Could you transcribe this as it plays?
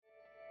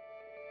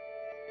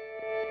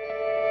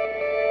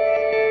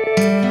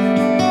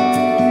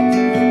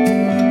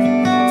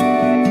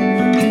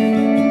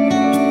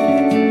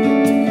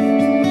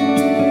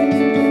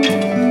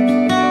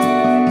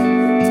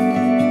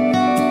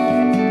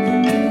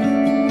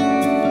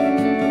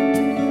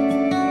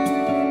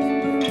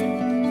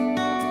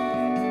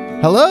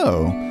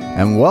Hello,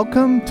 and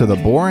welcome to the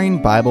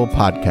Boring Bible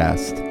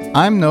Podcast.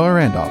 I'm Noah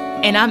Randolph.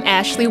 And I'm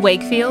Ashley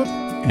Wakefield.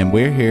 And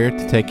we're here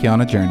to take you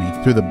on a journey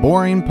through the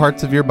boring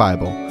parts of your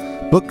Bible,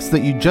 books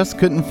that you just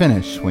couldn't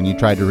finish when you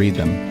tried to read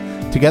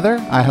them.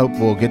 Together, I hope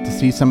we'll get to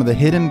see some of the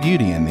hidden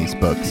beauty in these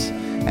books,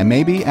 and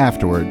maybe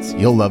afterwards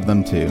you'll love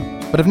them too.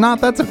 But if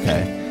not, that's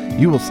okay.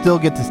 You will still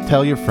get to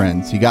tell your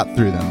friends you got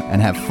through them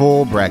and have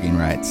full bragging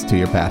rights to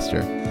your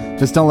pastor.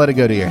 Just don't let it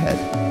go to your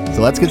head.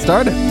 So let's get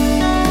started.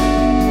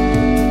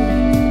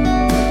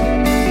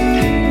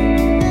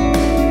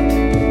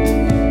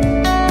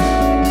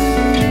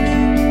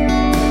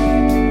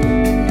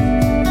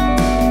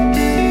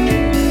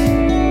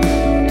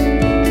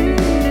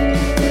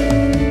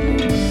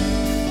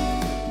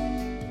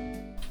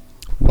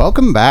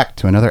 Welcome back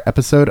to another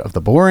episode of the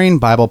Boring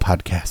Bible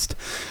Podcast.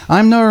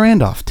 I'm Noah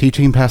Randolph,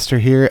 teaching pastor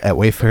here at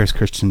Wayfarers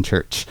Christian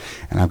Church,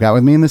 and I've got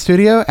with me in the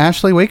studio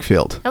Ashley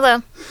Wakefield.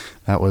 Hello.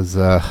 That was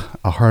a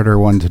harder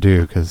one to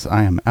do because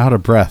I am out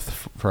of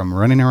breath from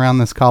running around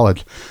this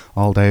college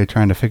all day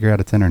trying to figure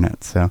out its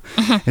internet. So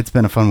It's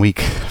been a fun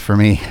week for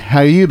me. How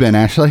you been,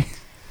 Ashley?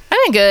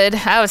 I've been good.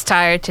 I was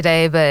tired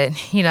today, but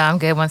I'm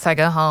good once I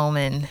go home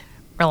and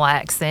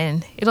relax,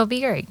 and it'll be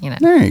great.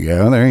 There you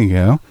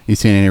go. You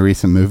seen any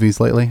recent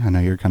movies lately? I know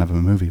you're kind of a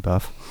movie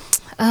buff.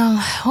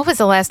 What was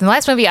the last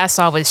movie I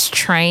saw was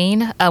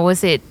Train.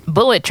 Was it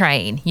Bullet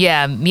Train?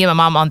 Yeah, me and my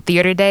mom on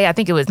theater day. I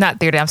think it was not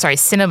theater, I'm sorry,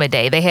 Cinema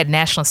Day. They had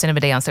National Cinema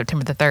Day on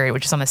September the 3rd,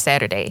 which is on a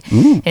Saturday.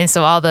 And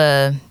so all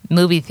the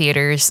movie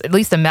theaters, at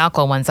least the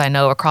Malco ones I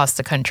know across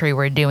the country,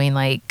 were doing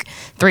like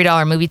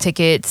 $3 movie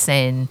tickets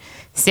and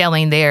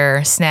selling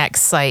their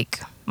snacks like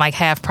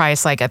half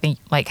price. Like I think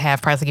like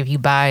half price, like if you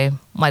buy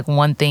like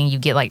one thing you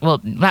get like, well,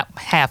 not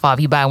half off,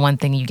 you buy one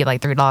thing and you get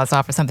like $3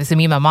 off or something. So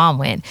me and my mom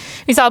went,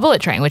 we saw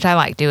Bullet Train, which I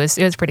liked. It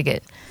was pretty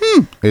good.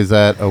 Is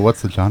that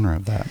what's the genre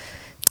of that?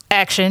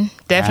 Action.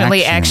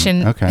 Definitely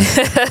action. Okay.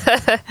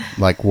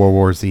 Like World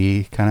War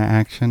Z kind of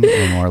action,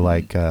 or more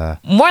like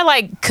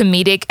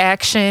comedic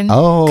action.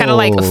 Oh, kind of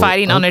like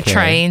fighting on a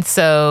train.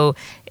 So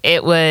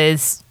it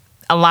was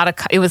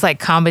it was like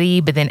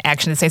comedy, but then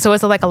action at the same. So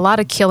it's like a lot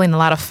of killing, a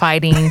lot of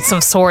fighting,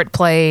 some sword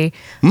play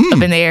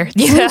up in there.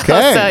 Okay,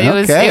 so it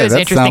was that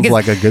interesting. Sounds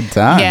like a good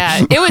time.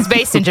 Yeah, it was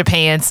based in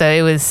Japan, so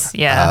it was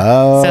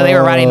So they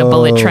were riding a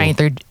bullet train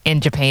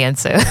in Japan.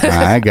 So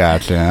I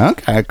gotcha.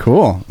 Okay,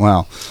 cool.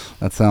 Well,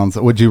 that sounds.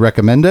 Would you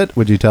recommend it?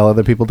 Would you tell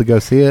other people to go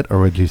see it, or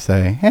would you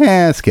say,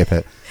 skip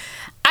it?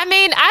 I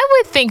mean, I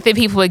would think that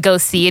people would go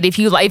see it if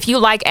you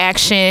like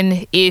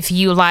action, if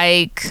you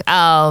like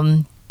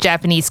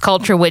Japanese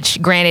culture,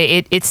 which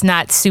granted it's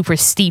not super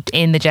steeped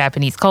in the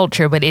Japanese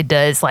culture, but it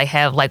does like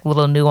have like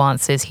little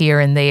nuances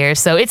here and there,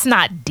 so it's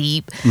not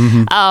deep.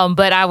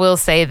 But I will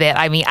say that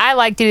I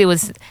liked it. It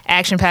was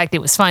action packed, it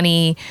was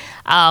funny,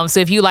 so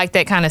if you like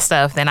that kind of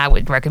stuff, then I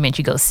would recommend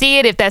you go see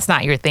it. If that's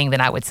not your thing,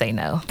 then I would say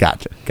no.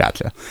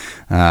 Gotcha.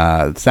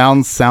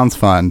 Sounds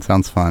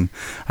fun.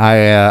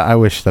 I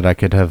wish that I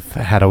could have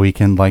had a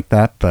weekend like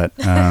that, but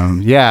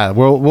yeah,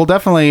 we'll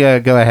definitely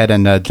go ahead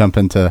and jump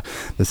into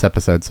this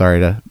episode. Sorry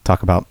to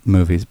talk about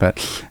movies, but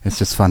it's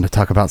just fun to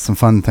talk about some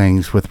fun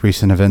things with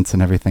recent events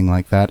and everything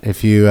like that.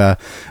 If you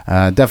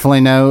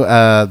definitely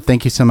know,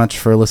 thank you so much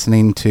for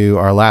listening to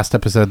our last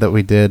episode that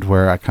we did,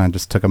 where I kind of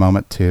just took a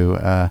moment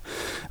to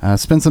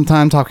spend some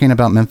time talking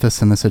about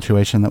Memphis and the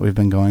situation that we've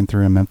been going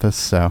through in Memphis.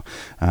 So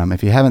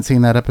if you haven't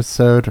seen that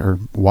episode or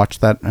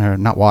watched that, or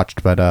not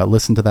watched, but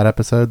listened to that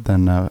episode,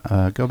 then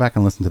go back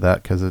and listen to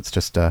that, because it's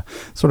just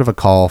sort of a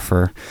call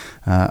for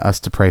us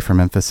to pray for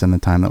Memphis in the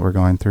time that we're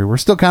going through. We're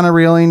still kind of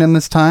reeling in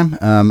this time,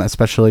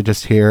 especially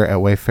just here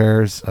at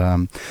Wayfarers.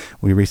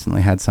 We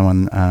recently had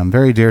someone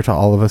very dear to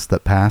all of us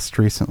that passed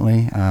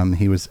recently.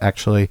 He was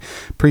actually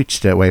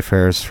preached at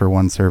Wayfarers for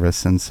one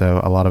service, and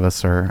so a lot of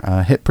us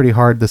are hit pretty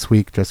hard this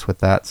week just with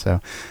that.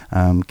 So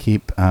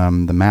keep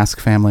the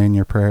Mask family in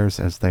your prayers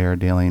as they are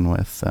dealing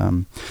with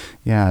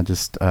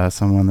just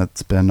someone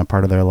that's been a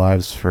part of their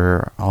lives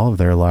for all of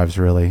their lives,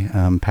 really,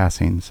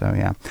 passing. So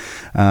yeah.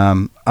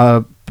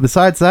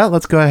 Besides that,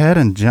 let's go ahead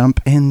and jump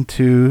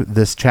into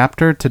this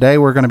chapter. Today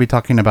we're going to be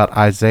talking about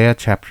Isaiah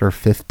chapter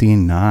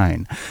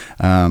 59.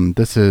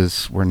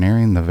 We're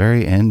nearing the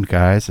very end,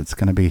 guys. It's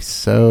going to be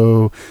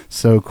so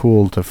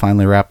cool to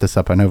finally wrap this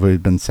up. I know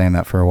we've been saying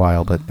that for a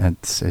while, but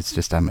it's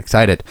just, I'm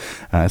excited,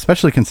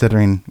 especially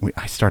considering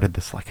I started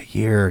this like a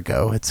year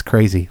ago. It's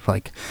crazy,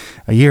 like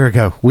a year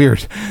ago.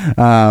 Weird.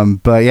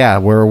 But yeah,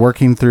 we're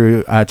working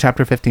through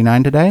chapter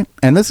 59 today,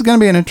 and this is going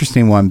to be an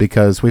interesting one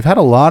because we've had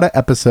a lot of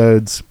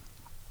episodes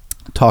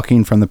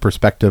talking from the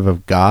perspective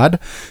of God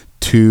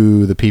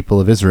to the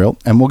people of Israel,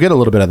 and we'll get a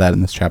little bit of that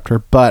in this chapter,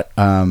 but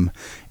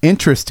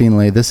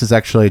Interestingly, this is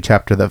actually a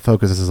chapter that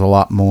focuses a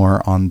lot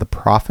more on the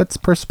prophet's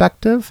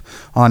perspective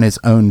on his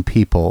own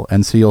people.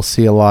 And so you'll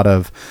see a lot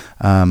of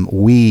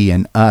we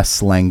and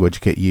us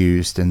language get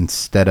used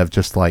instead of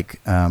just like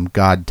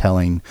God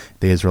telling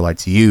the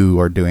Israelites, you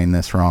are doing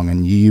this wrong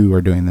and you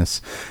are doing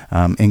this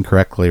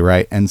incorrectly,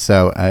 right? And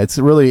so it's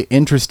really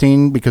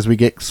interesting because we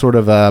get sort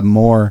of a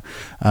more,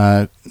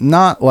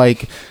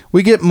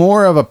 we get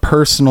more of a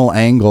personal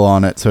angle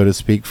on it, so to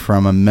speak,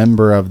 from a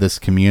member of this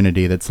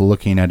community that's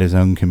looking at his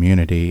own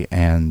community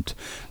and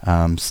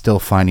still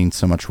finding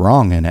so much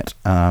wrong in it.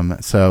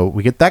 So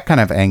we get that kind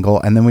of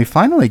angle, and then we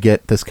finally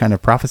get this kind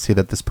of prophecy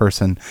that this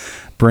person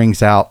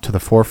brings out to the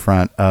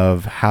forefront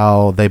of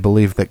how they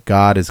believe that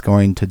God is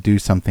going to do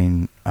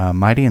something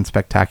mighty and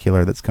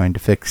spectacular that's going to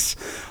fix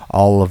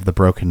all of the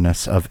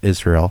brokenness of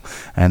Israel.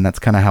 And that's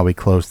kind of how we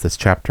close this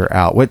chapter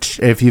out, which,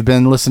 if you've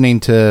been listening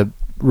to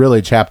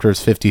really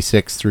chapters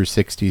 56 through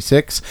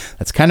 66,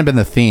 that's kind of been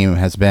the theme,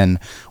 has been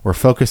we're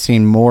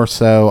focusing more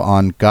so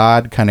on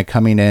God kind of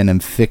coming in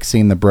and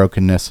fixing the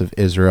brokenness of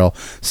Israel,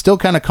 still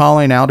kind of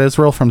calling out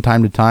Israel from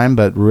time to time,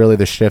 but really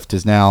the shift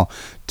is now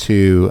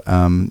to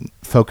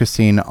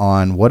focusing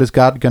on what is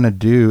God going to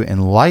do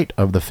in light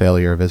of the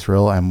failure of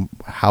Israel and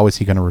how is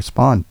he going to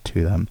respond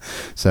to them.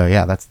 So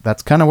yeah,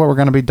 that's kind of what we're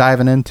going to be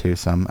diving into.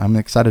 So I'm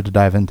excited to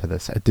dive into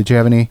this. Did you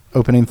have any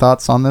opening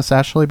thoughts on this,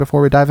 Ashley,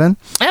 before we dive in?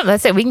 Yeah,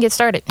 that's it. We can get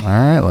started. All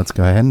right, let's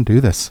go ahead and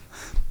do this.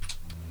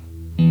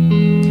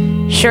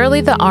 Surely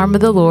the arm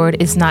of the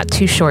Lord is not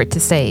too short to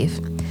save,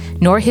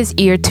 nor his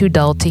ear too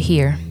dull to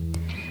hear.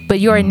 But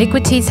your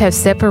iniquities have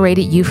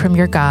separated you from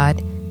your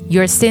God.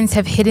 Your sins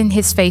have hidden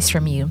his face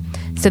from you,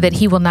 so that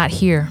he will not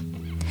hear.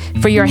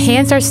 For your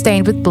hands are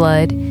stained with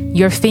blood,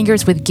 your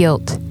fingers with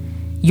guilt.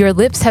 Your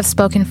lips have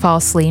spoken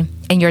falsely,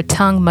 and your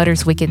tongue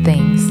mutters wicked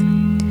things.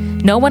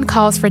 No one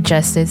calls for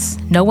justice,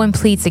 no one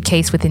pleads a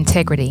case with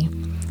integrity.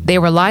 They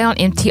rely on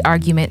empty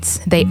arguments,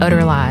 they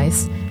utter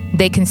lies.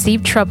 They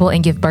conceive trouble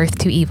and give birth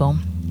to evil.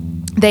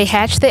 They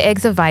hatch the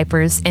eggs of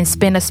vipers and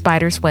spin a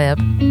spider's web.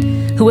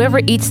 Whoever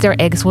eats their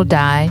eggs will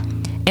die,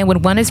 and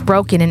when one is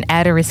broken, an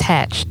adder is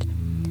hatched.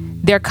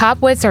 Their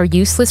cobwebs are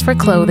useless for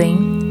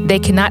clothing. They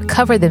cannot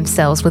cover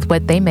themselves with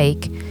what they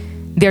make.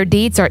 Their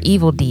deeds are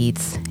evil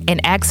deeds, and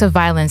acts of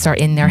violence are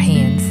in their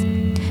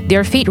hands.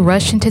 Their feet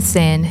rush into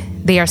sin.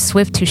 They are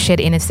swift to shed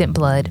innocent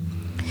blood.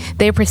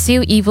 They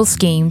pursue evil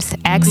schemes.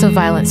 Acts of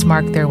violence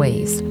mark their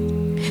ways.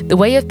 The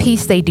way of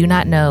peace they do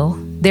not know.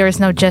 There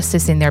is no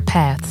justice in their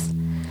paths.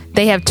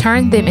 They have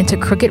turned them into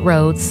crooked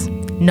roads.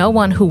 No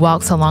one who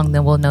walks along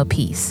them will know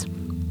peace.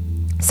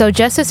 So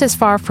justice is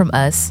far from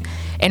us,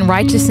 and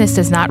righteousness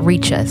does not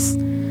reach us.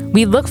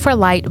 We look for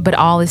light, but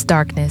all is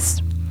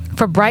darkness.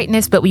 For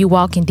brightness, but we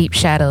walk in deep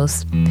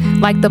shadows.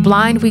 Like the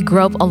blind, we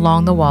grope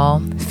along the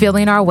wall,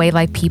 feeling our way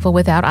like people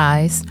without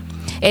eyes.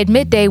 At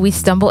midday, we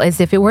stumble as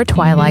if it were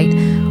twilight.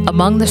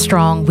 Among the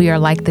strong, we are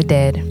like the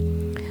dead.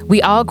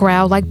 We all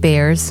growl like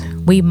bears.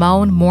 We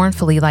moan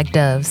mournfully like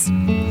doves.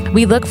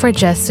 We look for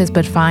justice,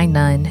 but find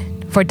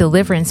none. For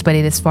deliverance, but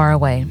it is far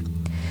away.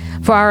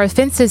 For our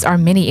offenses are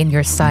many in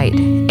your sight,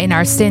 and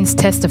our sins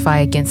testify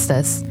against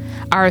us.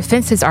 Our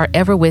offenses are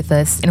ever with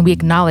us, and we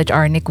acknowledge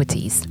our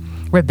iniquities,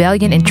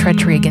 rebellion and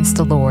treachery against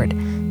the Lord,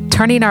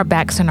 turning our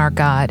backs on our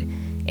God,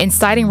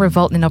 inciting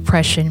revolt and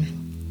oppression,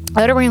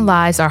 uttering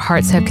lies our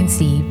hearts have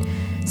conceived.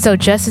 So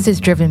justice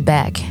is driven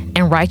back,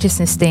 and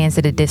righteousness stands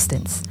at a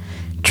distance.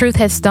 Truth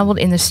has stumbled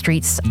in the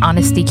streets,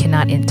 honesty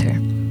cannot enter.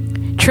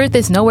 Truth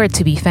is nowhere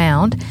to be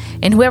found,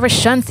 and whoever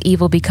shuns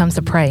evil becomes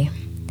a prey.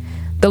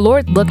 The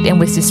Lord looked and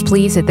was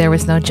displeased that there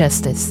was no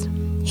justice.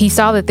 He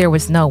saw that there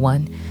was no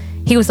one.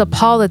 He was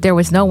appalled that there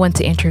was no one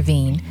to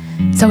intervene.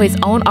 So his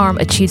own arm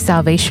achieved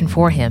salvation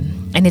for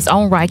him, and his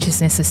own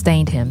righteousness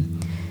sustained him.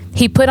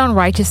 He put on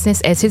righteousness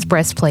as his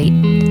breastplate,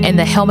 and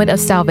the helmet of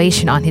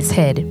salvation on his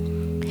head.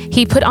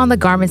 He put on the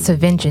garments of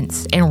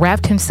vengeance, and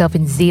wrapped himself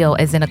in zeal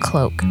as in a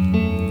cloak.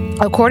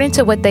 According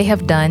to what they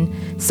have done,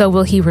 so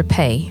will he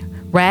repay,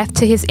 wrath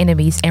to his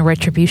enemies and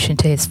retribution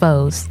to his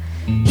foes.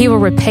 He will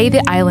repay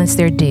the islands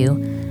their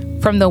due.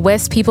 From the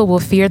west people will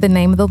fear the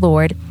name of the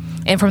Lord,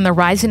 and from the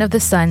rising of the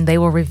sun they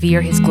will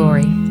revere his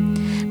glory.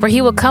 For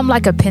he will come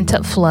like a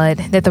pent-up flood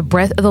that the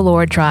breath of the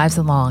Lord drives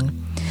along.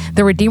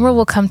 The Redeemer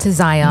will come to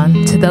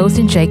Zion, to those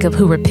in Jacob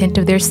who repent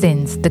of their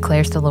sins,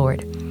 declares the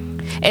Lord.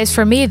 As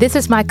for me, this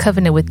is my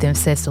covenant with them,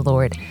 says the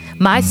Lord.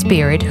 My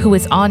spirit, who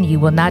is on you,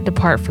 will not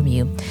depart from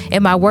you,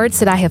 and my words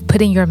that I have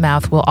put in your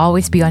mouth will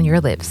always be on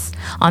your lips,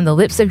 on the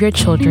lips of your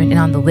children and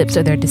on the lips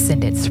of their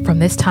descendants, from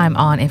this time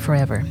on and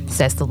forever,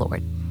 says the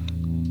Lord.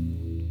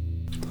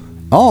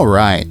 All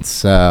right,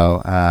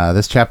 so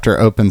this chapter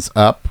opens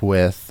up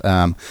with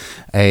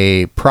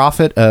a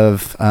prophet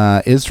of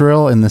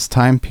Israel in this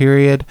time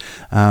period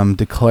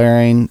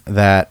declaring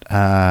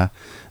that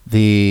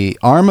the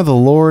arm of the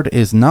Lord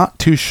is not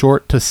too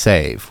short to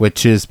save,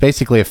 which is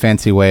basically a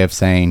fancy way of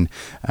saying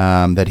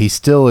that he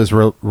still is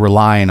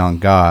relying on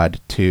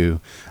God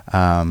to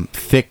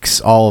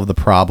fix all of the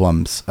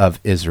problems of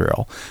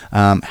Israel.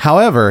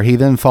 However, he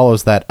then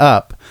follows that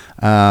up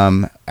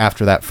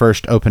after that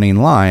first opening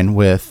line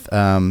with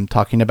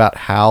talking about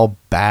how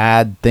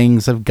bad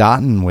things have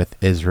gotten with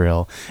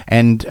Israel.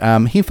 And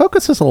he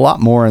focuses a lot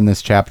more in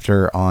this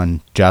chapter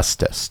on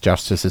justice.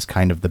 Justice is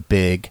kind of the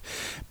big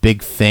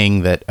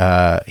thing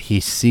that he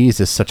sees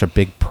as such a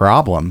big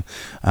problem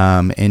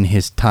in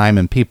his time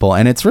and people.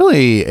 And it's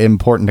really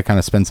important to kind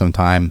of spend some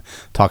time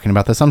talking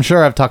about this. I'm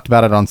sure I've talked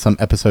about it on some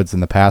episodes in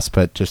the past,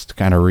 but just to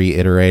kind of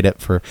reiterate it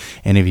for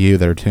any of you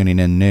that are tuning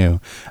in new.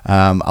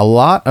 A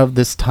lot of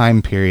this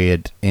time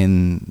period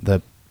in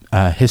the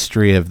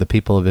history of the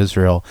people of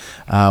Israel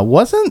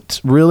wasn't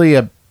really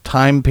a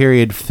time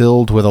period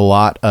filled with a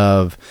lot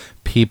of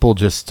people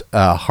just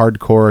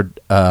hardcore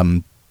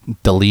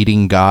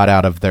deleting God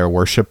out of their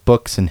worship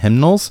books and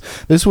hymnals.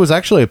 This was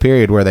actually a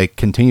period where they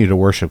continued to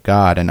worship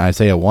God, and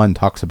Isaiah 1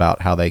 talks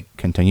about how they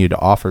continue to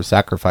offer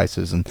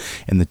sacrifices in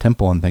the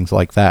temple and things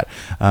like that.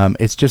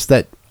 It's just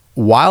that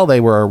while they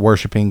were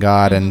worshiping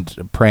God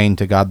and praying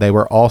to God, they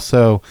were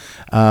also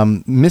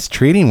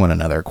mistreating one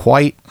another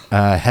quite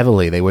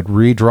heavily. They would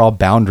redraw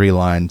boundary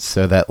lines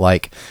so that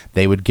like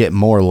they would get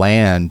more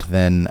land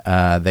than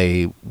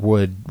they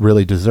would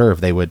really deserve.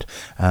 They would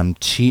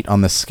cheat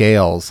on the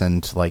scales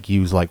and like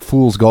use like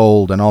fool's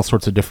gold and all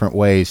sorts of different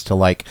ways to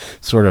like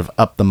sort of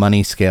up the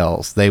money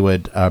scales. They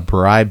would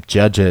bribe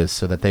judges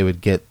so that they would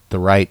get the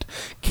right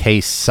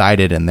case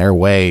cited in their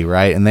way,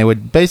 right? And they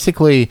would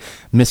basically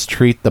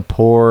mistreat the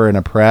poor and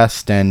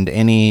oppressed and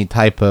any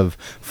type of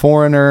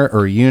foreigner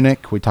or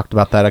eunuch. We talked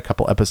about that a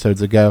couple episodes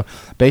ago.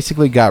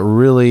 Basically got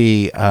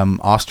really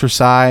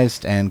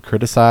ostracized and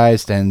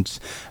criticized, and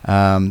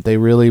they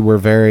really were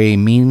very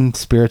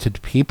mean-spirited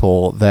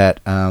people that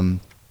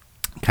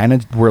kind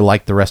of were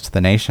like the rest of the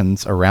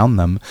nations around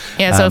them.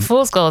 Yeah, so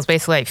fool's gold is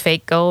basically like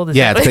fake gold.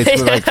 Yeah, it's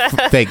basically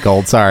like fake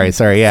gold. Sorry.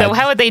 Yeah. So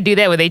how would they do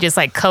that? Would they just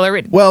like color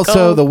it? Well, gold?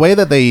 so the way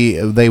that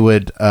they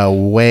would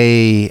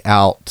weigh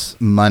out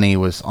money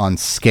was on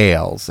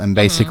scales, and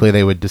basically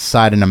they would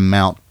decide an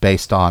amount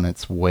based on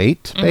its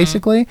weight,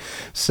 basically.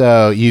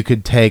 So you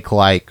could take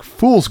like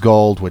fool's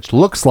gold, which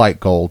looks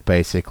like gold,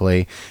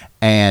 basically,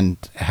 and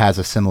has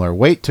a similar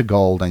weight to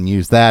gold, and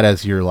use that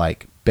as your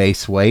like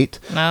base weight.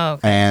 Oh,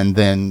 okay. And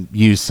then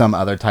use some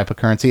other type of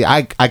currency.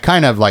 I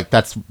kind of like,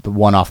 that's the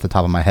one off the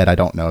top of my head. I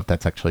don't know if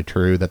that's actually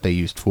true that they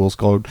used fool's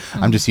gold.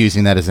 I'm just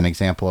using that as an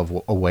example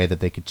of a way that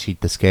they could cheat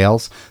the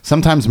scales.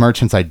 Sometimes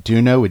merchants, I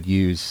do know, would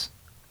use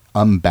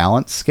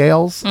unbalanced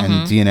scales,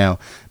 and you know,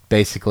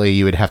 basically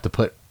you would have to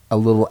put a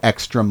little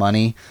extra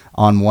money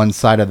on one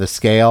side of the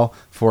scale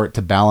for it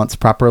to balance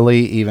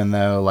properly, even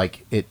though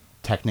like it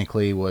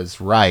technically was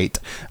right.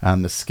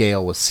 The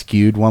scale was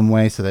skewed one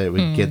way so that it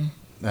would get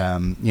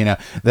you know,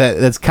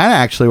 that's kind of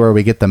actually where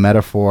we get the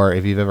metaphor,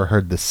 if you've ever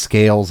heard the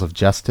scales of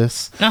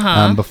justice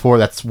before.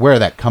 That's where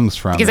that comes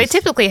from, because they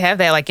typically have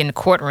that like in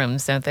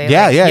courtrooms, don't they?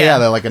 Yeah,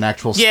 they're like an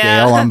actual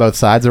scale on both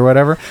sides or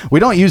whatever. We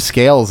don't use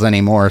scales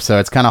anymore, so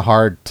it's kind of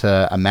hard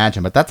to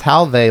imagine, but that's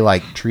how they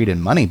like treated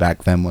money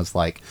back then, was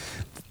like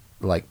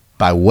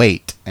by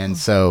weight. And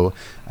so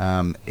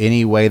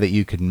any way that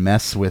you could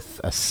mess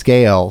with a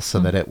scale so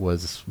that it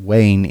was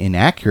weighing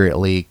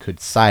inaccurately could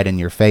side in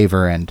your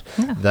favor, and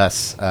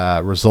thus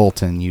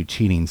result in you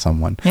cheating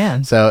someone.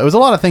 Yeah. So it was a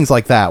lot of things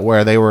like that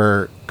where they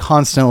were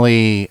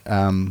constantly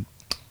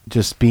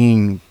just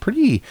being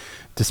pretty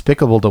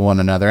despicable to one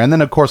another. And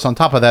then, of course, on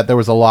top of that, there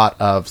was a lot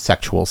of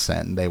sexual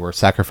sin. They were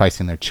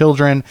sacrificing their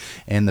children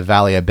in the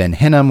Valley of Ben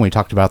Hinnom. We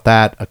talked about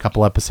that a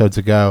couple episodes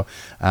ago.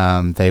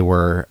 They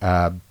were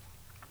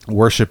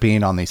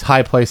worshiping on these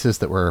high places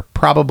that were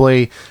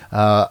probably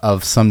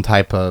of some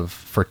type of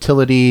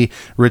fertility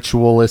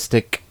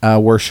ritualistic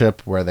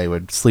worship, where they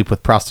would sleep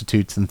with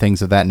prostitutes and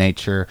things of that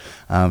nature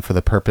for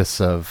the purpose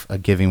of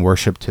giving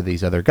worship to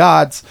these other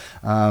gods.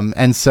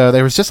 And so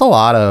there was just a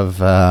lot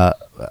of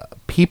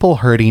people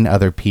hurting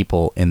other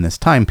people in this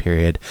time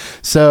period.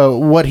 So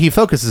what he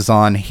focuses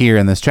on here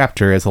in this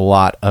chapter is a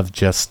lot of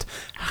just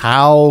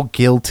how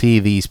guilty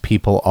these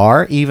people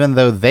are, even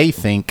though they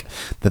think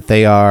that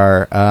they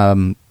are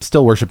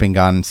still worshiping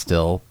God and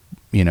still,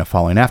 you know,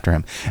 following after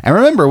him. And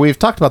remember, we've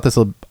talked about this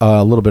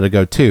a little bit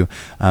ago too.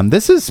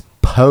 This is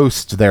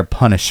post their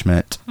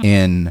punishment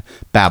in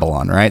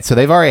Babylon, right? So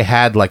they've already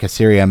had like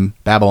Assyria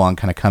and Babylon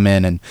kind of come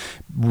in and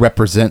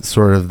represent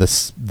sort of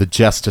the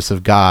justice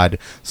of God,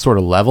 sort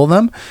of level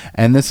them.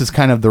 And this is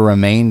kind of the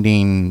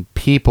remaining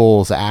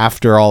peoples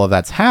after all of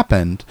that's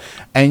happened.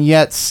 And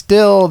yet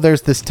still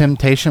there's this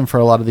temptation for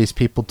a lot of these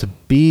people to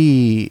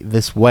be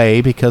this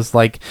way, because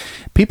like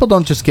people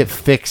don't just get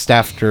fixed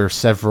after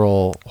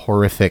several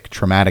horrific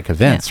traumatic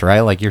events,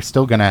 right? Like you're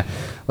still gonna,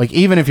 like,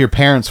 even if your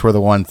parents were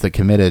the ones that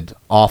committed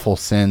awful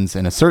sins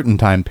in a certain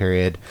time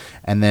period,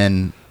 and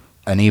then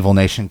an evil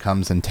nation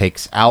comes and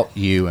takes out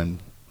you and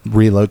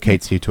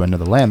relocates you to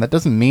another land, that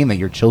doesn't mean that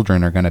your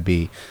children are going to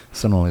be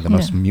suddenly the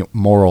most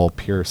moral,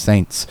 pure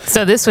saints.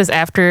 So this was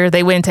after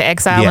they went into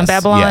exile in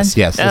Babylon? Yes.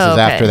 This is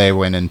after they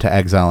went into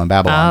exile in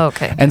Babylon. Oh,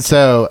 okay. And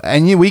so,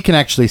 we can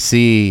actually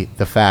see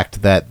the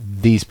fact that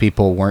these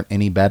people weren't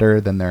any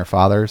better than their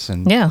fathers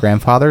and Yeah.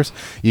 grandfathers.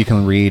 You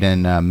can read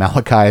in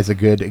Malachi is a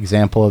good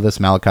example of this.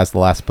 Malachi is the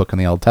last book in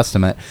the Old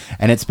Testament,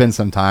 and it spends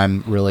some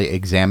time really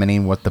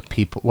examining what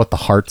the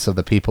hearts of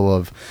the people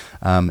of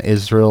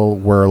Israel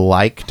were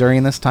like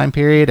during this time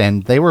period,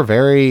 and they were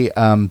very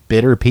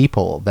bitter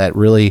people that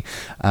really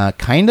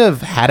kind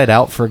of had it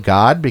out for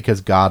God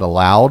because God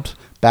allowed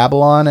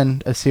Babylon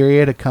and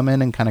Assyria to come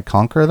in and kind of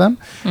conquer them,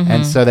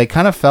 and so they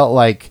kind of felt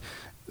like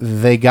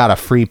they got a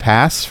free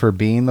pass for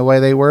being the way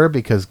they were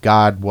because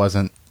God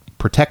wasn't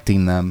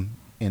protecting them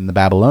in the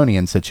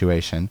Babylonian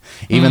situation,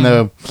 even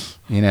though,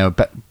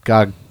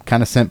 God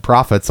kind of sent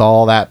prophets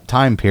all that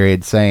time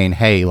period saying,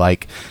 hey,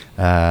 like,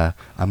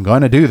 I'm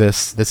going to do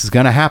this. This is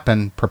going to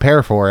happen.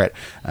 Prepare for it.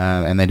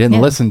 And they didn't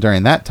listen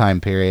during that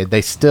time period.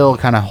 They still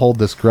kind of hold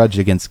this grudge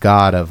against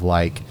God of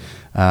like,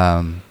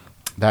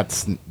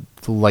 that's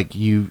like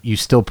you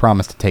still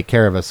promise to take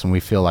care of us, and we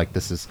feel like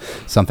this is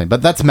something.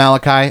 But that's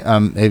Malachi.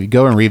 If you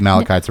go and read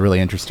Malachi, it's a really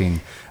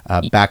interesting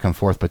back and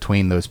forth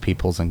between those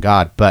peoples and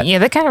God. But yeah,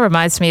 that kind of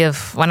reminds me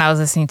of when I was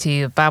listening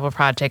to Bible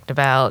Project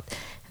about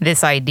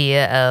this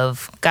idea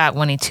of God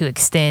wanting to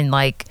extend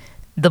like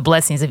the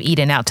blessings of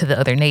Eden out to the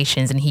other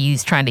nations, and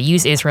he's trying to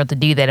use Israel to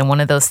do that. And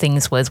one of those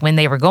things was when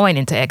they were going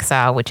into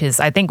exile, which is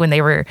I think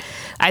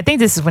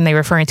this is when they were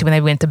referring to when they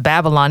went to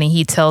Babylon, and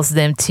he tells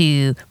them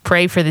to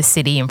pray for the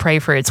city and pray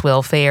for its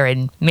welfare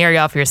and marry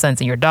off your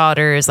sons and your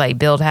daughters, like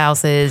build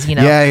houses,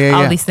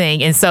 all these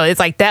things. And so it's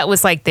like that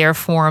was like their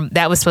form.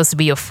 That was supposed to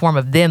be a form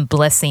of them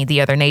blessing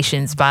the other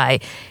nations by,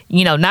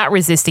 not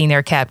resisting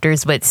their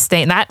captors, but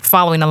not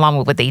following along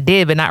with what they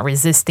did, but not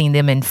resisting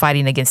them and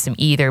fighting against them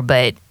either,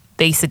 but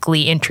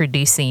basically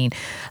introducing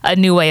a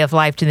new way of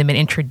life to them and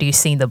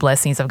introducing the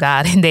blessings of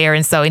God in there.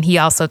 And he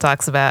also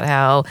talks about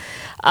how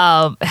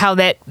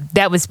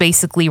that was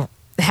basically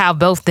how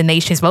both the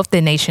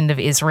nation of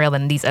Israel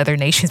and these other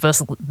nations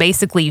both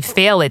basically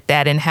fail at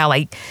that, and how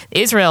like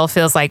Israel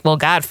feels like, well,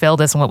 God failed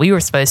us in what we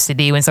were supposed to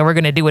do, and so we're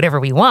going to do whatever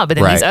we want. But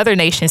then these other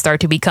nations start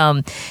to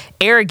become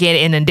arrogant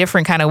in a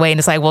different kind of way, and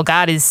it's like, well,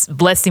 God is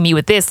blessing me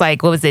with this.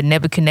 Like, what was it,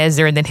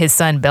 Nebuchadnezzar, and then his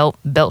son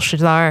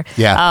Belshazzar?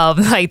 Yeah.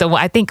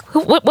 I think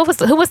who was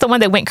the one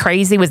that went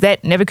crazy? Was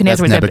that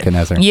Nebuchadnezzar? That's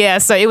Nebuchadnezzar. Yeah.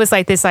 So it was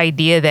like this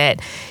idea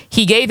that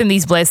he gave them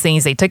these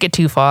blessings, they took it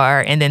too far,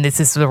 and then this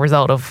is the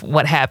result of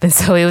what happened.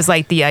 So it was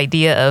like the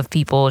idea of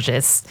people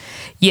just,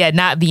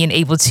 not being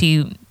able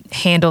to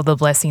handle the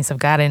blessings of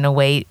God in a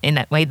way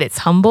that's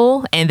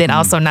humble, and then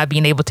also not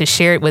being able to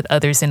share it with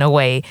others in a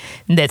way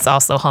that's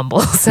also humble.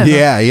 So.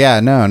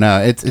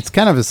 No, it's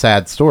kind of a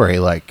sad story,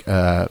 like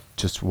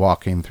just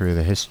walking through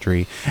the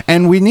history.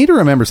 And we need to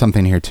remember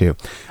something here too.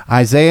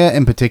 Isaiah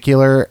in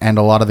particular, and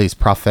a lot of these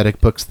prophetic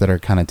books that are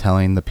kind of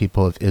telling the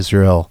people of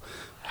Israel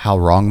how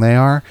wrong they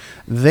are,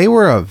 they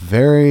were a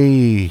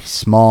very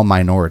small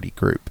minority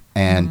group,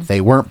 and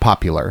they weren't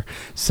popular.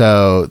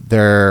 So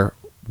their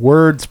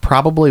words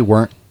probably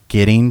weren't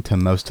getting to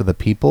most of the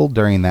people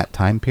during that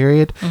time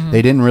period.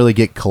 They didn't really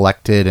get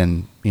collected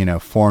and,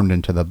 formed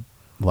into the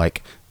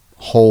like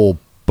whole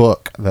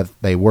book that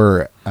they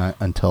were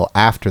until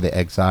after the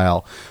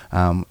exile,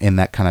 in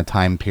that kind of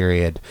time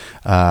period,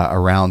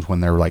 around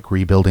when they're like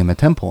rebuilding the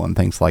temple and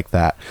things like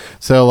that.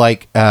 So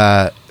like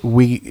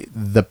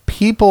the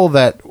people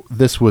that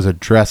this was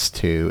addressed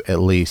to, at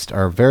least,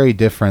 are very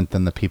different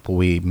than the people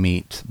we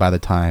meet by the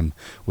time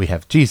we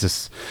have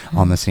Jesus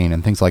on the scene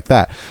and things like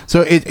that.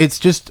 So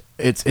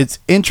it's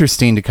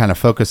interesting to kind of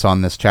focus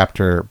on this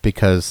chapter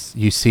because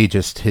you see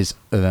just his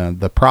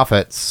the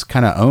prophet's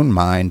kind of own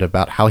mind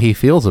about how he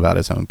feels about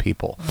his own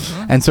people.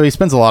 And so he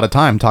spends a lot of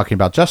time talking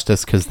about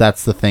justice because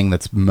that's the thing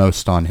that's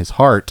most on his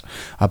heart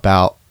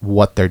about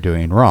what they're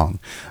doing wrong.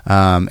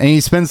 And he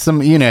spends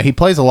some, he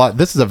plays a lot.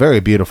 This is a very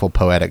beautiful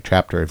poetic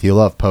chapter. If you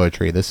love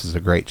poetry, this is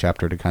a great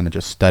chapter to kind of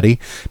just study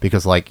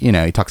because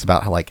he talks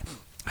about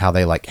how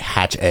they like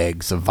hatch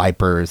eggs of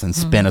vipers and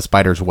spin a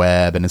spider's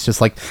web, and it's just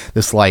like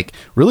this like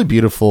really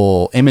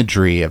beautiful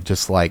imagery of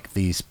just like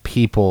these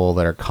people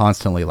that are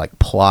constantly like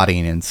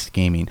plotting and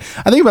scheming.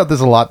 I think about this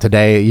a lot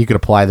today. You could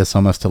apply this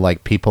almost to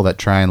like people that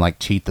try and like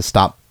cheat the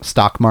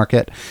stock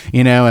market,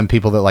 and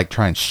people that like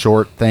try and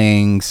short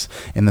things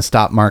in the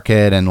stock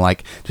market, and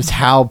like just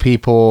how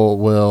people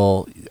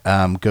will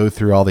go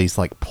through all these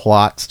like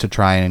plots to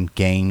try and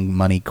gain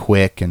money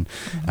quick, and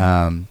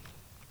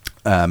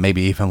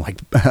maybe even like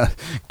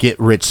get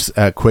rich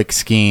quick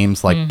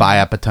schemes, like buy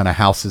up a ton of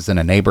houses in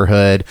a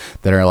neighborhood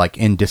that are like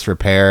in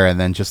disrepair,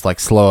 and then just like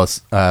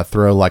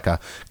throw like a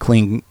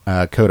clean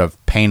coat of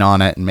paint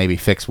on it and maybe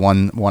fix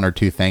one or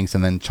two things,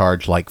 and then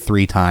charge like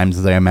 3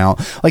 times the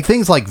amount, like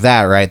things like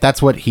that, right?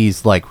 That's what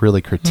he's like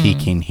really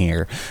critiquing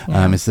here.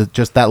 Is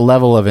just that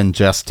level of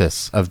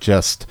injustice of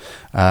just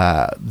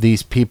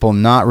these people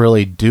not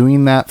really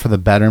doing that for the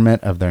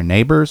betterment of their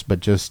neighbors,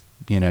 but just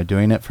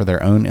doing it for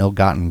their own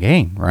ill-gotten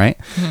gain, right?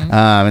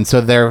 And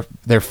so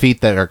their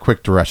feet that are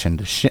quick to rush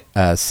into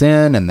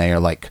sin, and they are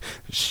like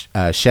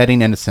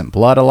shedding innocent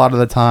blood a lot of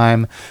the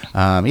time.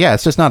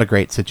 It's just not a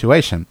great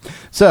situation.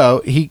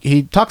 So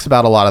he talks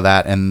about a lot of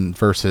that in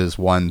verses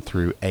 1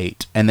 through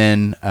 8, and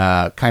then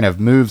kind of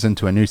moves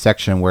into a new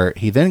section where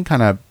he then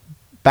kind of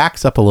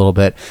backs up a little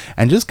bit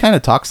and just kind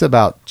of talks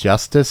about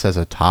justice as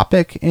a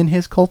topic in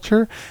his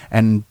culture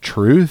and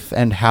truth,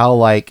 and how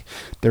like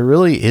there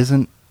really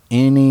isn't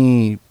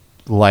any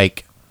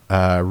like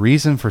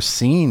reason for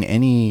seeing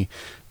any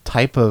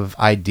type of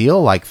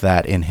ideal like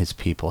that in his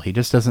people. He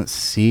just doesn't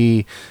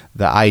see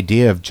the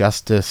idea of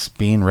justice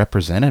being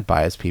represented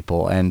by his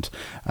people. And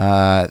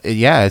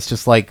it's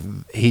just like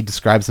he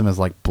describes them as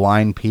like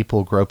blind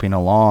people groping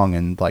along,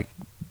 and like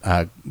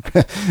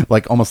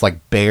like almost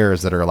like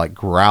bears that are like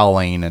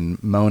growling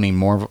and moaning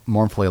more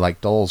mournfully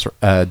like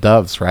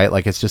doves, right?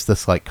 Like it's just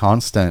this like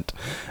constant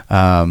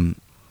kind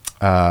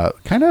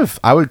of,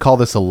 I would call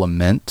this a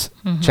lament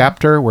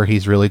chapter, where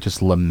he's really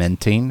just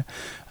lamenting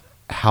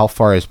how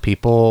far his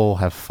people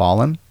have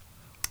fallen.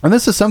 And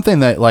this is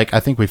something that like I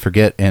think we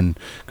forget in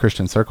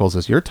Christian circles,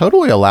 is you're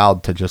totally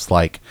allowed to just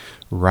like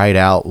write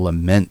out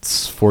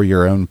laments for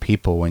your own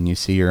people when you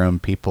see your own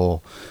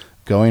people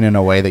going in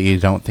a way that you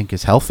don't think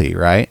is healthy,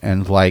 right?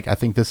 And like I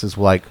think this is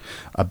like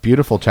a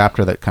beautiful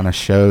chapter that kind of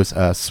shows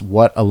us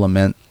what a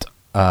lament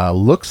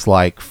looks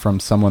like from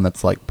someone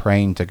that's like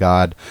praying to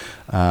God,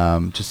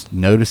 just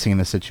noticing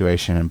the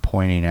situation and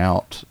pointing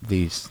out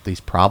these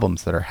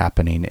problems that are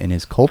happening in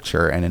his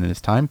culture and in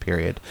his time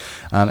period.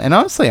 And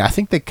honestly, I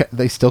think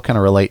they still kind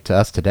of relate to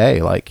us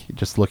today, like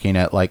just looking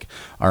at like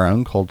our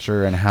own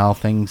culture and how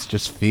things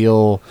just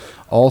feel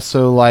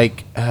also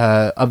like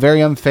a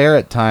very unfair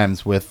at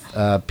times with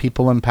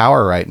people in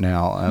power right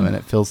now. And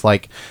it feels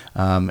like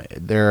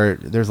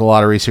there's a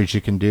lot of research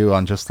you can do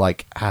on just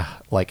like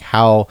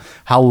how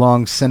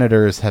long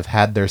senators have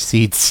had their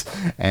seats,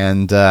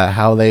 and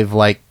how they've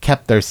like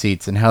kept their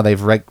seats, and how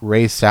they've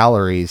raised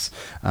salaries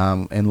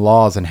in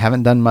laws and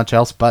haven't done much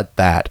else but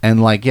that.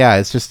 And like,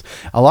 it's just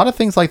a lot of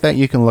things like that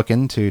you can look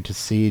into to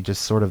see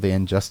just sort of the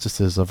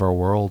injustices of our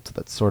world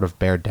that sort of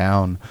bear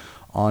down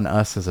on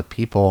us as a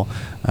people.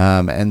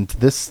 And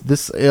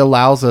this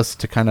allows us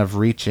to kind of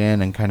reach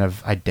in and kind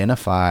of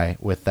identify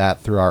with that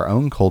through our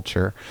own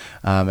culture,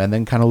 and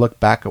then kind of look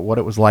back at what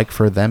it was like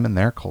for them and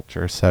their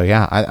culture. So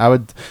I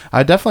would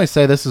definitely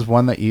say this is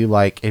one that you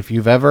like, if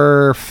you've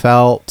ever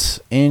felt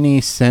any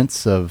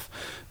sense of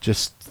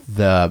just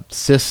the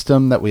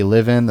system that we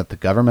live in, that the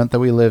government that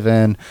we live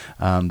in,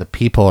 the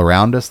people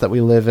around us that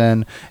we live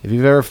in, if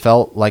you've ever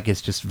felt like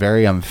it's just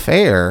very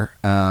unfair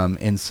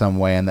in some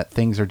way, and that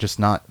things are just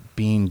not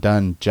being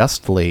done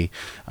justly,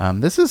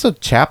 this is a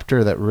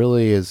chapter that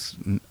really is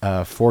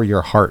for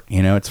your heart.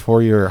 It's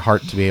for your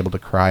heart to be able to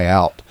cry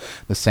out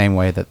the same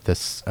way that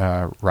this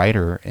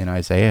writer in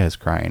Isaiah is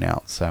crying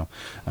out. So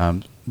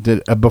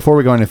before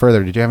we go any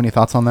further, did you have any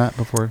thoughts on that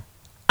before?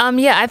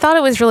 I thought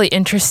it was really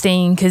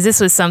interesting, because this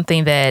was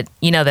something that,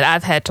 that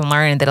I've had to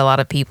learn, that a lot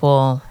of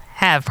people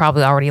have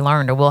probably already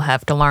learned or will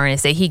have to learn,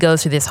 is that he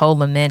goes through this whole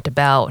lament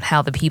about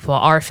how the people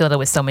are filled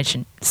with so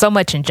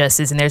much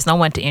injustice, and there's no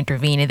one to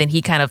intervene. And then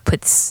he kind of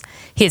puts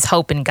his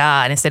hope in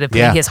God instead of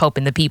putting his hope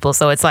in the people.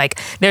 So it's like,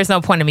 there's no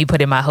point in me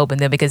putting my hope in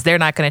them, because they're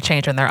not going to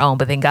change on their own,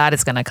 but then God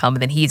is going to come,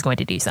 and then he's going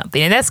to do something.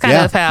 And that's kind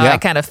of how I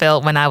kind of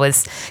felt when I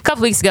was a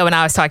couple weeks ago, when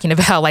I was talking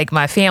about like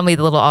my family,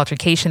 the little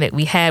altercation that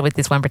we had with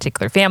this one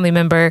particular family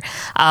member,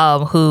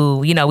 who,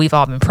 we've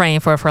all been praying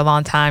for a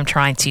long time,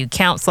 trying to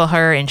counsel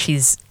her, and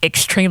she's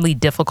extremely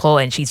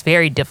difficult, and she's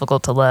very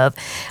difficult to love,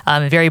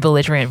 very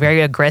belligerent,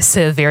 very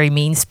aggressive, very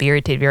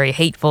mean-spirited, very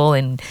hateful.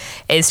 And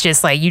it's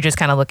just like, you just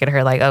kind of look at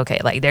her like, okay,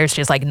 like there's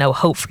just like no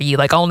hope for you,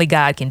 like only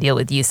God can deal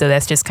with you. So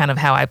that's just kind of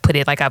how I put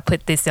it. Like I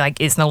put this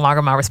like, it's no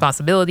longer my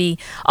responsibility,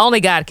 only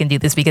God can do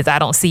this, because I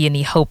don't see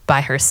any hope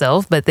by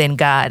herself, but then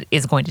God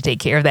is going to take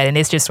care of that. And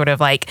it's just sort of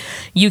like,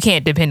 you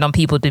can't depend on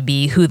people to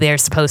be who they're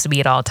supposed to be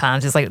at all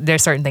times. It's like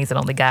there's certain things that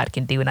only God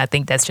can do, and I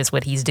think that's just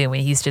what he's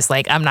doing. He's just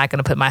like, I'm not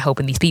going to put my hope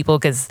in these people,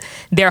 because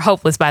they're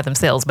hopeless by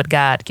themselves, but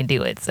God can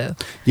do it. So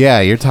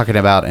you're talking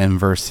about in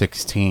verse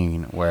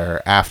 16,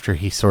 where after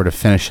he sort of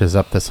finishes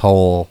up this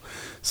whole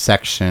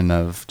section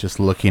of just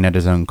looking at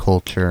his own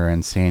culture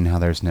and seeing how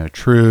there's no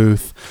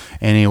truth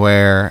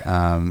anywhere,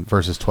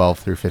 verses 12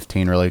 through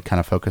 15 really kind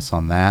of focus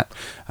on that,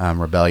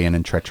 rebellion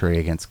and treachery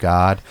against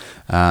God.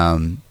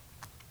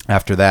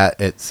 After that,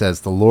 it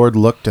says, the Lord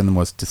looked and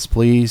was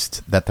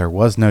displeased that there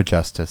was no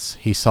justice.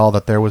 He saw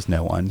that there was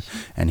no one,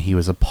 and he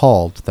was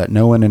appalled that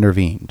no one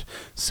intervened.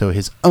 So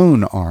his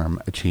own arm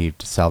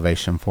achieved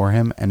salvation for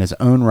him, and his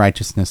own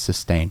righteousness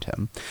sustained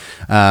him.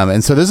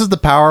 And so this is the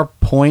power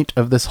point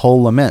of this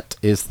whole lament,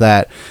 is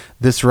that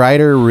this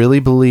writer really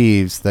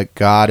believes that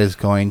God is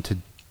going to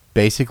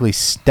basically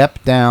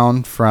step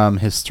down from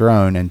his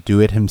throne and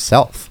do it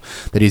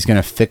himself, that he's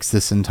going to fix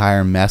this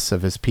entire mess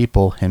of his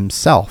people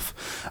himself.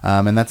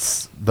 And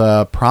that's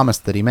the promise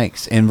that he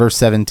makes. In verse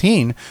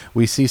 17,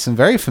 we see some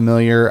very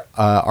familiar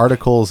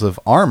articles of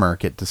armor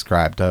get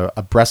described,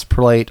 a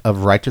breastplate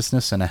of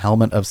righteousness and a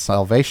helmet of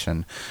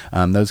salvation.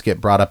 Those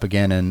get brought up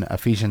again in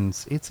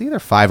Ephesians, it's either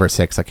 5 or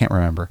 6, I can't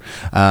remember.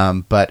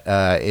 But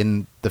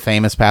in the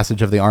famous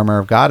passage of the armor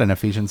of God in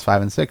Ephesians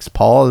 5 and 6,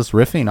 Paul is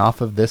riffing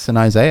off of this in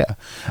Isaiah.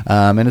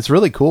 And it's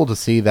really cool to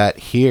see that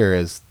here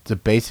is to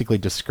basically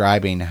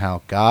describing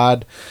how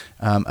God,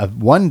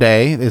 one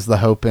day is the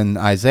hope in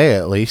Isaiah,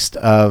 at least,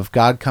 of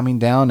God coming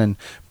down and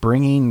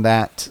bringing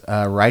that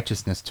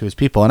righteousness to his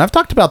people. And I've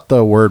talked about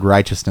the word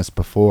righteousness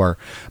before,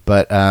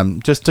 but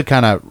just to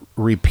kind of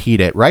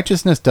repeat it,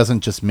 righteousness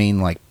doesn't just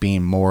mean like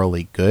being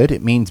morally good.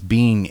 It means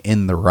being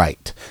in the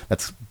right.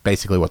 That's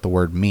basically what the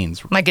word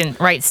means. Like in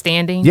right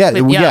standing? Yeah,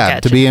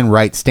 Gotcha. to be in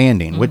right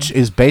standing, which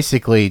is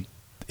basically,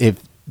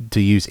 if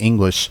to use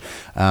English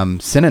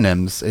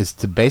synonyms, is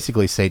to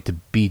basically say to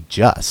be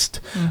just.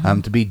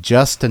 To be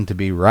just and to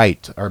be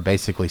right are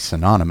basically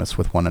synonymous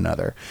with one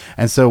another.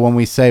 And so when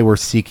we say we're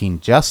seeking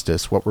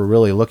justice, what we're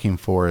really looking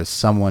for is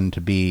someone to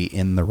be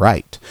in the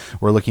right.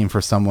 We're looking for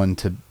someone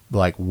to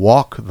like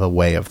walk the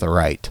way of the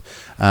right.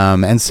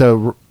 And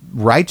so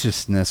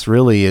righteousness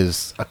really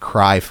is a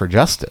cry for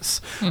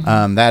justice.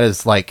 That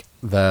is like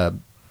the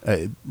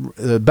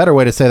better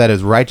way to say that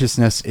is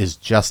righteousness is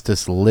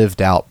justice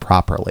lived out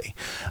properly.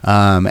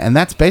 And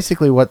that's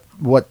basically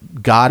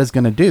what God is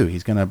going to do.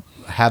 He's going to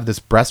have this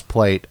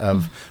breastplate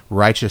of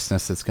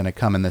righteousness that's going to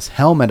come, and this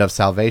helmet of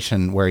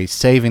salvation where he's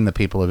saving the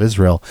people of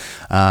Israel.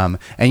 And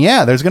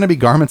yeah, there's going to be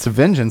garments of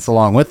vengeance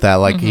along with that.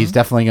 Like he's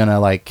definitely going to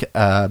like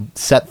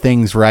set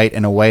things right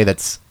in a way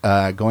that's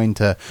going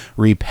to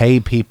repay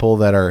people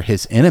that are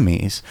his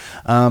enemies.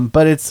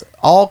 But it's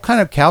all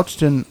kind of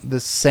couched in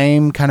the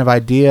same kind of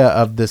idea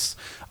of this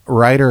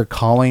writer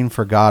calling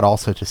for God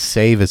also to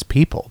save his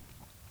people.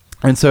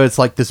 And so it's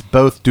like this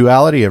both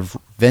duality of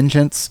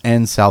vengeance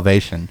and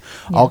salvation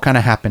all kind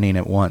of happening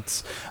at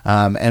once.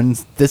 And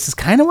this is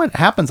kind of what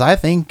happens, I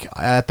think,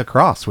 at the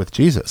cross with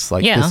Jesus.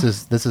 Like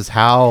this is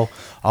how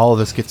all of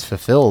this gets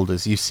fulfilled,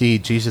 is you see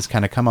Jesus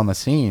kind of come on the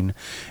scene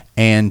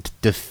and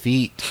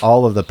defeat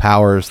all of the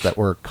powers that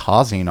were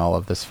causing all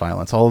of this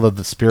violence, all of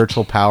the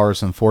spiritual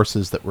powers and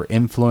forces that were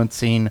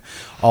influencing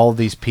all of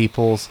these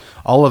peoples.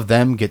 All of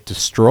them get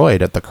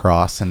destroyed at the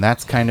cross, and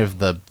that's kind of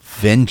the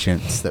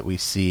vengeance that we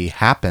see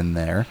happen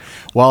there,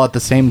 while at the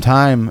same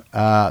time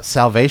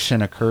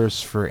salvation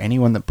occurs for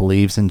anyone that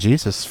believes in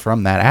Jesus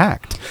from that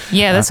act.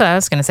 Yeah, that's what I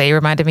was going to say. It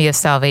reminded me of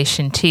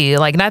salvation too.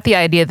 Like, not the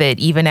idea that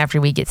even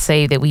after we get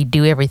saved that we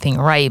do everything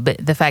right,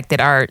 but the fact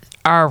that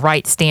our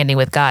right standing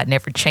with God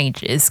never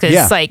changes.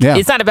 Because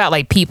it's not about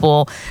like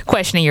people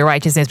questioning your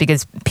righteousness,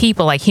 because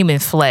people, like human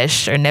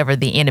flesh, are never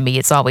the enemy.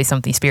 It's always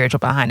something spiritual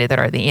behind it that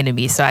are the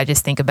enemy. So I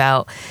just think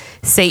about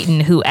Satan,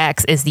 who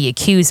acts as the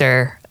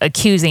accuser,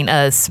 accusing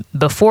us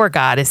before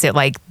God. Is that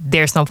like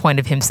there's no point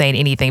of him saying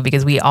anything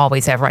because we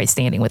always have right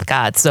standing with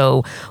God.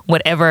 So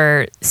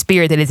whatever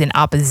spirit that is in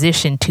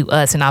opposition to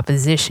us, in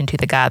opposition to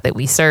the God that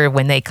we serve,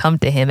 when they come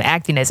to him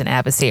acting as an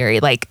adversary,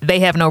 like they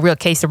have no real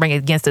case to bring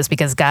against us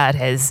because God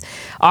has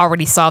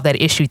already solved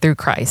that issue through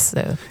Christ.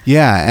 So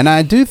yeah, and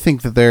I do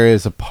think that there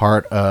is a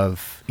part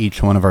of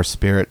each one of our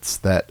spirits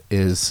that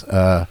is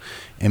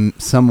in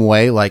some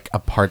way like a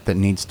part that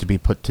needs to be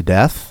put to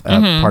death,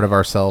 a part of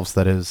ourselves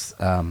that is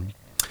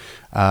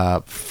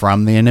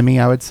from the enemy,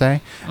 I would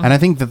say. And I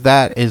think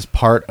that is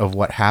part of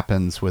what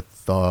happens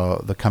with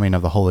the coming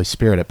of the Holy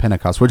Spirit at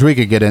Pentecost, which we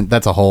could get in.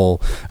 That's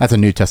a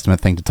New Testament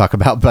thing to talk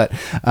about. But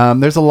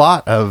there's a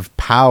lot of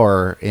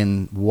power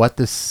in what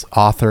this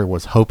author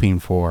was hoping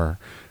for,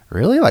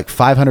 really like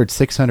 500,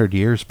 600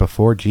 years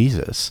before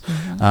Jesus,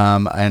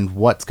 and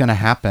what's going to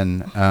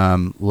happen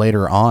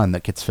later on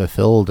that gets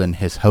fulfilled in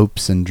his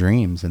hopes and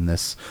dreams in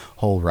this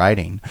whole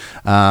writing.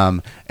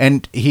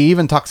 And he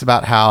even talks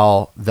about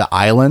how the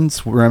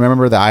islands,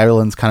 remember the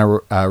islands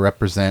kind of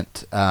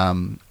represent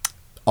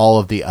all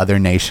of the other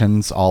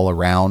nations all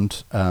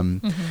around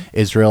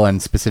Israel,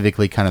 and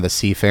specifically kind of the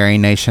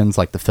seafaring nations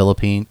like the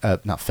Philippines. No,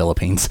 not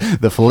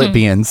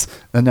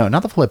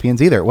the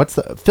Philippians either. What's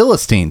the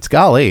Philistines?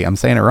 Golly, I'm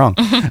saying it wrong.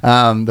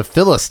 The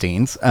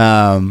Philistines.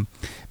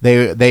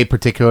 They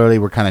particularly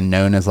were kind of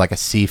known as like a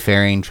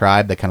seafaring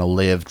tribe. They kind of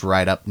lived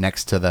right up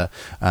next to the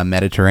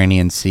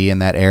Mediterranean Sea in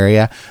that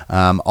area.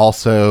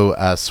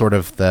 Also, sort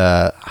of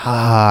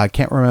I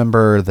can't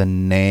remember the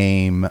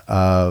name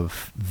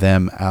of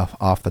them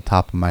off the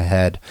top of my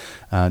head.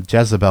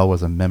 Jezebel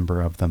was a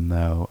member of them,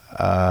 though.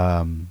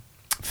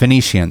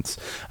 Phoenicians.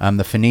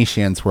 The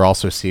Phoenicians were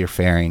also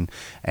seafaring,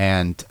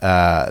 and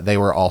they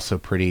were also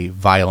pretty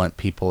violent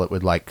people that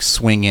would like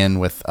swing in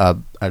with a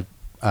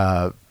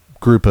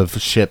group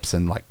of ships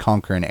and like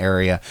conquer an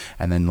area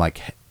and then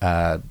like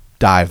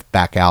dive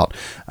back out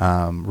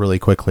really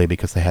quickly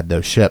because they had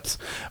those ships.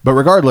 But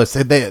regardless,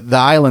 the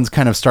islands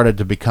kind of started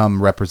to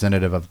become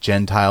representative of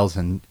Gentiles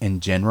in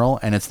general.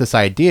 And it's this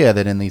idea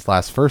that in these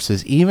last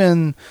verses,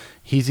 even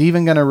He's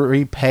even going to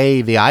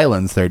repay the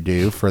islands their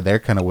due for their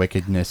kind of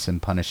wickedness in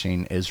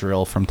punishing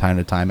Israel from time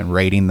to time and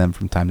raiding them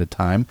from time to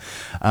time.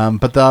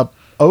 But the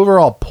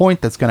overall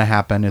point that's going to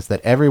happen is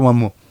that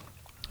everyone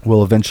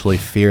will eventually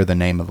fear the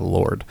name of the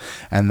Lord,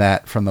 and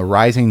that from the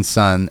rising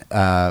sun,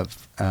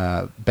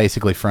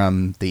 basically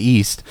from the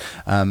east,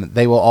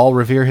 they will all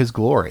revere his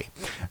glory,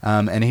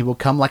 and he will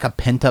come like a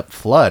pent-up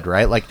flood,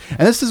 right? Like,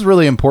 and this is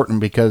really important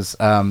because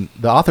the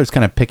author's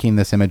kind of picking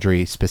this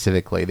imagery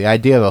specifically. The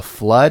idea of a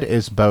flood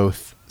is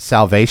both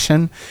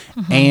salvation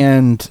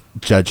and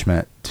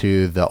judgment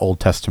to the Old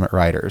Testament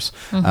writers.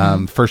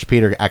 First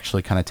Peter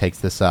actually kind of takes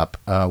this up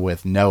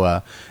with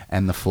Noah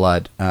and the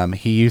flood.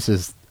 He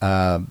uses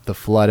the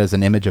flood as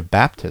an image of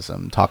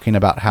baptism, talking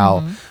about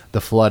how the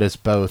flood is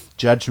both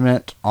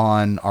judgment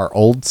on our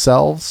old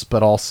selves,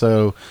 but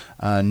also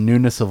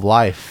newness of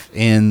life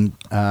in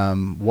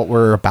what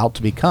we're about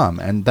to become.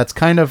 And that's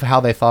kind of how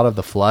they thought of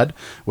the flood,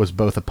 was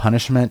both a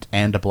punishment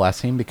and a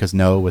blessing, because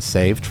Noah was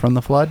saved from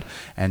the flood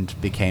and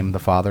became the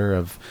father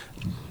of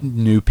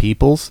new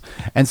peoples.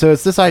 And so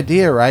it's this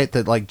idea, right,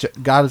 that like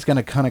God is going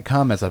to kind of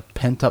come as a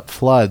pent-up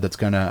flood that's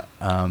going to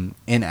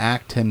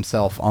enact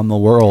himself on the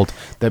world,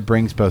 that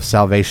brings both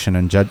salvation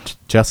and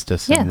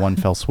justice in one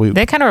fell swoop.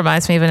 That kind of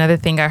reminds me of another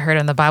thing I heard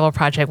on the Bible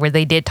Project, where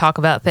they did talk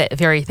about that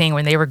very thing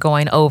when they were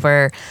going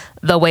over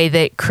the way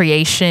that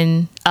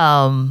creation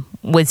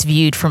was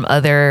viewed from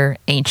other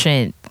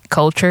ancient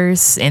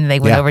cultures, and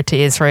they went over to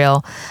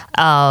Israel,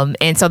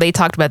 and so they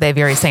talked about that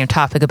very same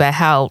topic, about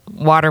how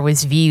water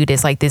was viewed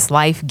as like this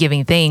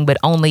life-giving thing, but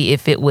only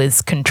if it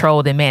was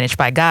controlled and managed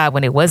by God.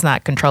 When it was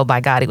not controlled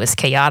by God, it was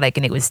chaotic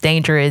and it was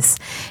dangerous.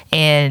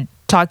 And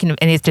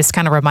it just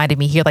kind of reminded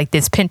me here, like,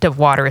 this pent up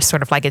water is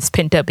sort of like it's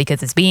pent up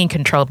because it's being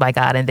controlled by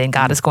God, and then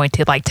God is going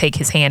to like take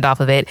his hand off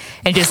of it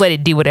and just let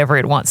it do whatever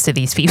it wants to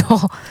these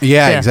people.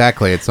 Yeah,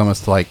 exactly. It's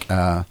almost like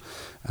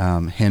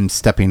him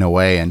stepping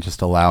away and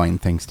just allowing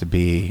things to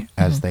be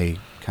as they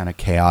kind of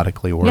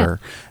chaotically were,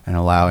 and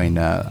allowing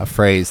a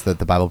phrase that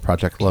the Bible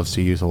Project loves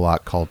to use a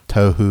lot called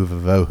tohu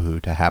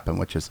vavohu to happen,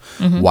 which is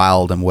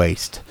wild and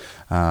waste.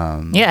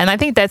 And I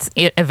think that's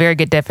a very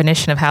good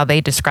definition of how they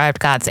described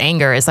God's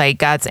anger. It's like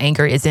God's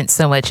anger isn't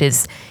so much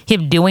as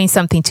him doing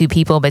something to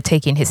people, but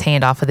taking his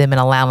hand off of them and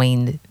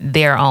allowing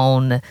their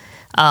own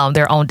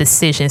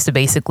decisions to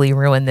basically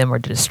ruin them or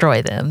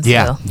destroy them.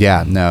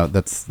 Yeah, no,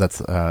 that's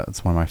one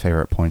of my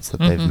favorite points that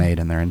they've made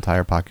in their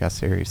entire podcast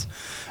series.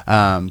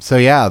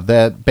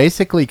 That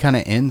basically kind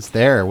of ends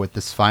there with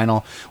this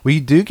final. We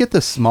do get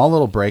this small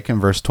little break in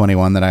verse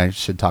 21 that I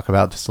should talk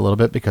about just a little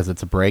bit, because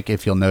it's a break.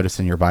 If you'll notice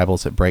in your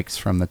Bibles, it breaks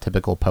from the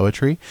typical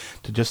poetry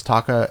to just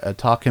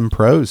talk in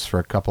prose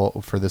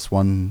for this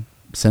one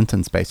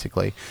sentence,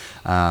 basically,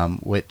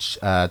 which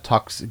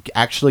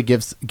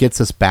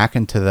gets us back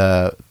into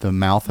the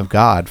mouth of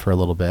God for a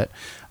little bit,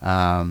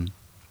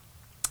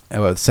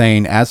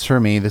 saying, "As for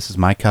me, this is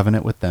my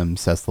covenant with them,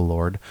 says the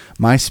Lord.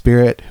 My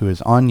spirit who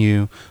is on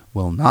you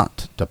will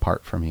not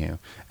depart from you,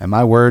 and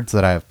my words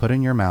that I have put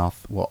in your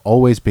mouth will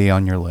always be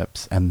on your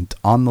lips, and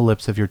on the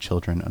lips of your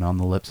children, and on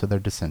the lips of their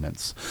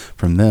descendants,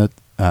 from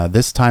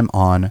this time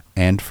on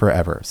and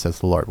forever, says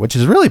the Lord," which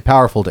is really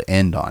powerful to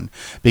end on,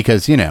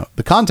 because,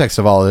 the context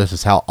of all of this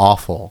is how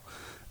awful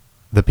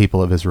the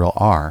people of Israel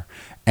are.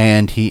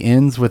 And he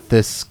ends with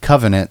this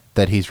covenant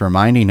that he's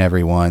reminding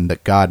everyone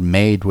that God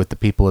made with the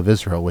people of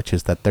Israel, which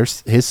is that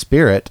his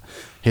spirit,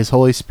 his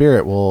Holy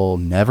Spirit, will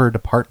never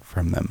depart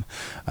from them.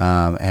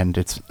 And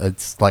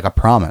it's like a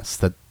promise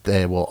that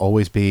they will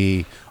always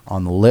be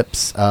on the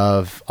lips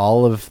of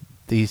all of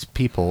these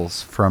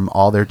peoples from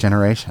all their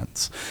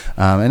generations.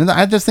 And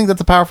I just think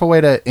that's a powerful way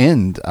to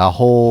end a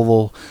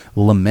whole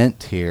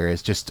lament here,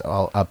 is just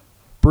a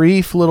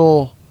brief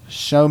little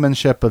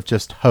showmanship of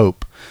just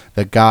hope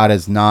that God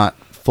has not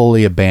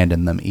fully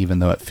abandoned them, even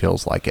though it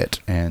feels like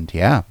it. And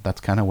that's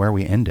kind of where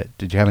we end it.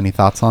 Did you have any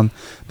thoughts on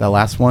the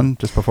last one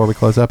just before we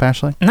close up,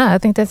 Ashley? No, I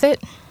think that's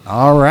it.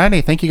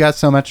 Alrighty. Thank you guys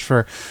so much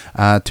for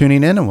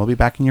tuning in, and we'll be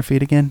back in your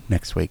feed again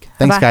next week.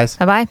 Thanks, guys.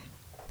 Bye-bye.